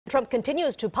Trump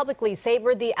continues to publicly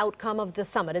savor the outcome of the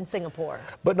summit in Singapore.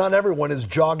 But not everyone is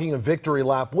jogging a victory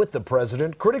lap with the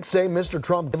president. Critics say Mr.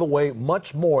 Trump gave away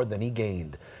much more than he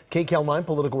gained. KCAL 9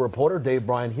 political reporter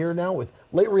Bryan here now with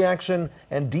late reaction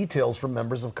and details from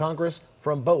members of Congress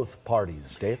from both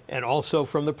parties. Dave? And also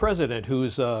from the president,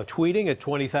 who's tweeting at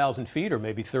 20,000 feet, or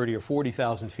maybe 30 or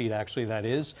 40,000 feet, actually, that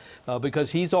is,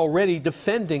 because he's already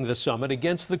defending the summit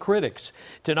against the critics.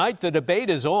 Tonight, the debate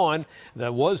is on.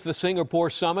 Was the Singapore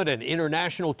summit an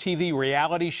international TV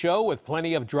reality show with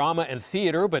plenty of drama and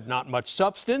theater, but not much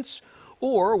substance?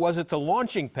 Or was it the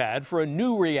launching pad for a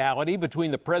new reality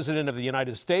between the President of the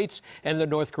United States and the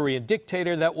North Korean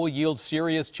dictator that will yield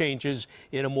serious changes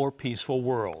in a more peaceful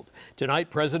world? Tonight,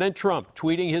 President Trump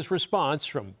tweeting his response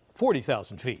from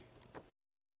 40,000 feet.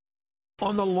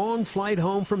 On the long flight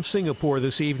home from Singapore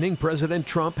this evening, President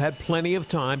Trump had plenty of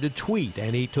time to tweet,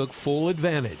 and he took full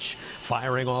advantage,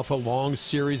 firing off a long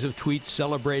series of tweets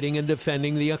celebrating and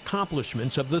defending the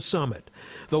accomplishments of the summit.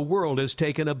 The world has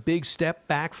taken a big step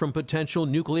back from potential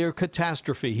nuclear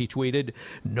catastrophe, he tweeted.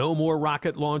 No more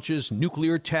rocket launches,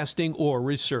 nuclear testing, or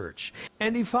research.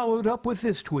 And he followed up with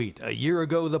this tweet. A year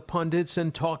ago, the pundits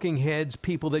and talking heads,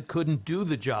 people that couldn't do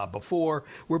the job before,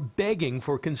 were begging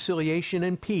for conciliation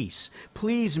and peace.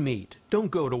 Please meet.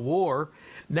 Don't go to war.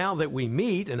 Now that we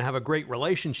meet and have a great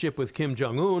relationship with Kim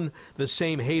Jong-un, the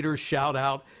same haters shout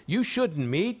out, you shouldn't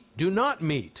meet, do not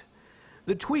meet.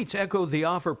 The tweets echoed the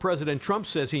offer President Trump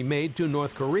says he made to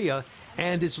North Korea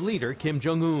and its leader, Kim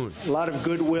Jong-un. A lot of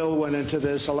goodwill went into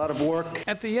this, a lot of work.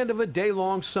 At the end of a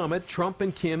day-long summit, Trump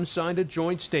and Kim signed a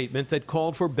joint statement that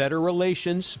called for better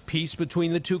relations, peace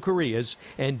between the two Koreas,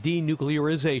 and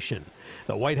denuclearization.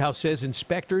 The White House says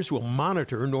inspectors will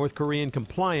monitor North Korean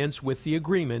compliance with the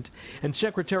agreement, and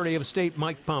Secretary of State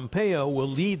Mike Pompeo will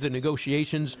lead the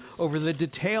negotiations over the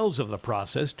details of the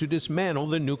process to dismantle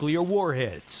the nuclear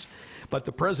warheads. But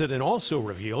the president also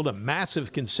revealed a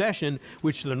massive concession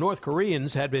which the North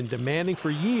Koreans had been demanding for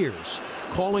years,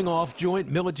 calling off joint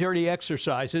military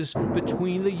exercises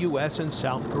between the U.S. and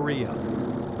South Korea.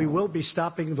 We will be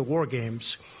stopping the war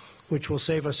games, which will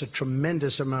save us a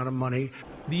tremendous amount of money.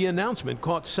 The announcement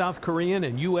caught South Korean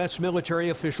and U.S. military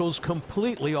officials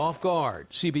completely off guard.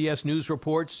 CBS News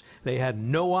reports they had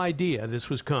no idea this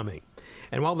was coming.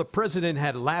 And while the president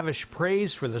had lavish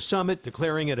praise for the summit,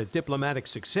 declaring it a diplomatic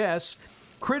success,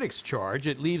 critics charge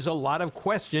it leaves a lot of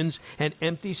questions and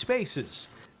empty spaces.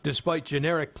 Despite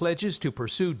generic pledges to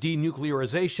pursue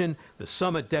denuclearization, the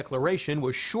summit declaration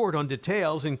was short on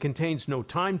details and contains no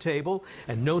timetable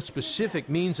and no specific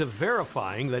means of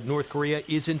verifying that North Korea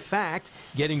is in fact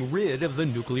getting rid of the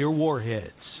nuclear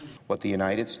warheads. What the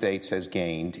United States has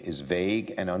gained is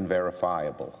vague and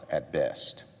unverifiable at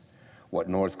best. What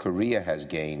North Korea has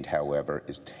gained, however,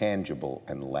 is tangible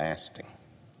and lasting.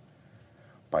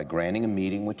 By granting a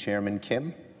meeting with Chairman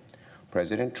Kim,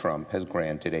 President Trump has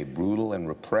granted a brutal and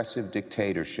repressive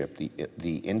dictatorship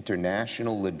the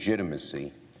international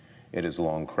legitimacy it has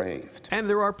long craved. And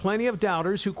there are plenty of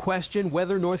doubters who question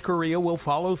whether North Korea will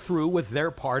follow through with their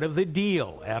part of the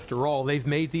deal. After all, they've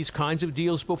made these kinds of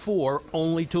deals before,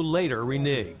 only to later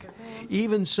renege.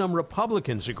 Even some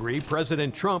Republicans agree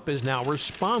President Trump is now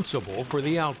responsible for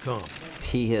the outcome.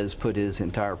 He has put his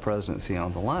entire presidency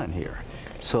on the line here.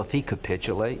 So if he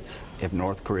capitulates, if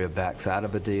North Korea backs out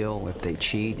of a deal, if they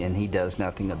cheat and he does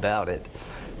nothing about it,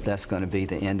 that's going to be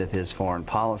the end of his foreign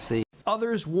policy.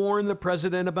 Others warn the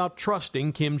president about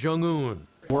trusting Kim Jong-un.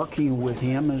 Working with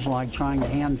him is like trying to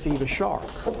hand feed a shark.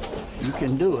 You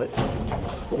can do it,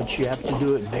 but you have to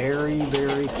do it very,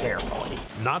 very carefully.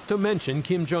 Not to mention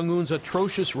Kim Jong-un's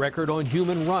atrocious record on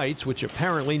human rights, which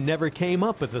apparently never came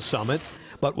up at the summit,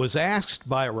 but was asked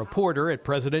by a reporter at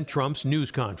President Trump's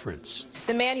news conference.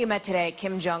 The man you met today,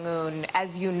 Kim Jong-un,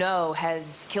 as you know,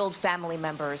 has killed family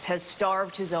members, has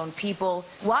starved his own people.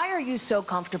 Why are you so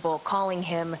comfortable calling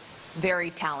him very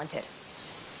talented?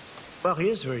 Well, he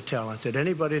is very talented.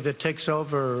 Anybody that takes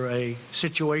over a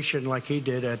situation like he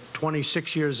did at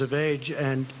 26 years of age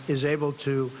and is able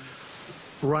to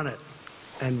run it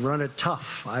and run it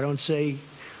tough. I don't say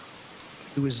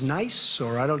he was nice,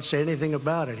 or I don't say anything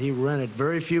about it. He ran it.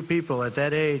 Very few people at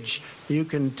that age, you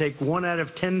can take 1 out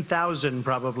of 10,000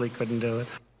 probably couldn't do it.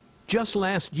 Just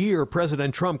last year,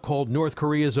 President Trump called North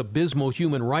Korea's abysmal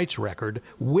human rights record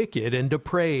wicked and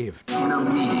depraved. In a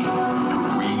meeting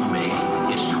to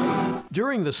remake history.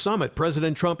 During the summit,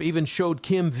 President Trump even showed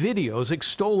Kim videos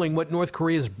extolling what North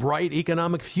Korea's bright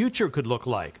economic future could look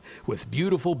like, with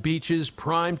beautiful beaches,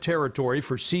 prime territory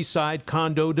for seaside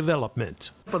condo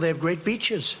development. Well, they have great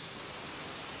beaches.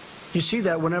 You see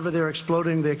that whenever they're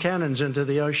exploding their cannons into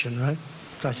the ocean, right?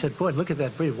 I said, boy, look at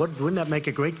that bridge. Wouldn't that make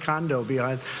a great condo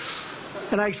behind?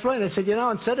 And I explained, I said, you know,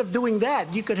 instead of doing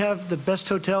that, you could have the best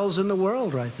hotels in the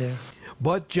world right there.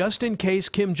 But just in case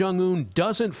Kim Jong-un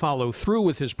doesn't follow through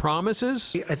with his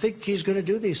promises, I think he's going to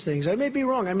do these things. I may be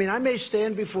wrong. I mean, I may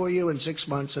stand before you in 6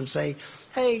 months and say,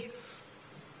 hey,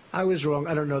 I was wrong.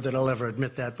 I don't know that I'll ever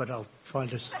admit that, but I'll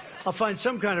find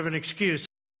some kind of an excuse.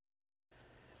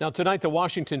 Now, tonight, the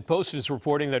Washington Post is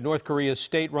reporting that North Korea's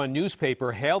state-run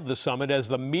newspaper hailed the summit as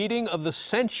the meeting of the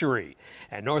century.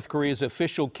 And North Korea's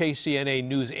official KCNA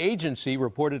news agency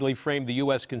reportedly framed the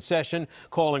U.S. concession,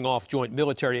 calling off joint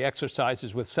military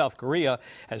exercises with South Korea,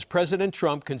 as President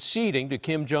Trump conceding to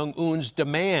Kim Jong-un's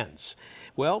demands.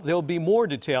 Well, there'll be more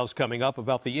details coming up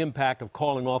about the impact of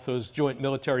calling off those joint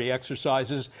military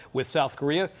exercises with South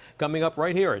Korea coming up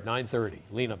right here at 9:30.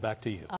 Lena, back to you.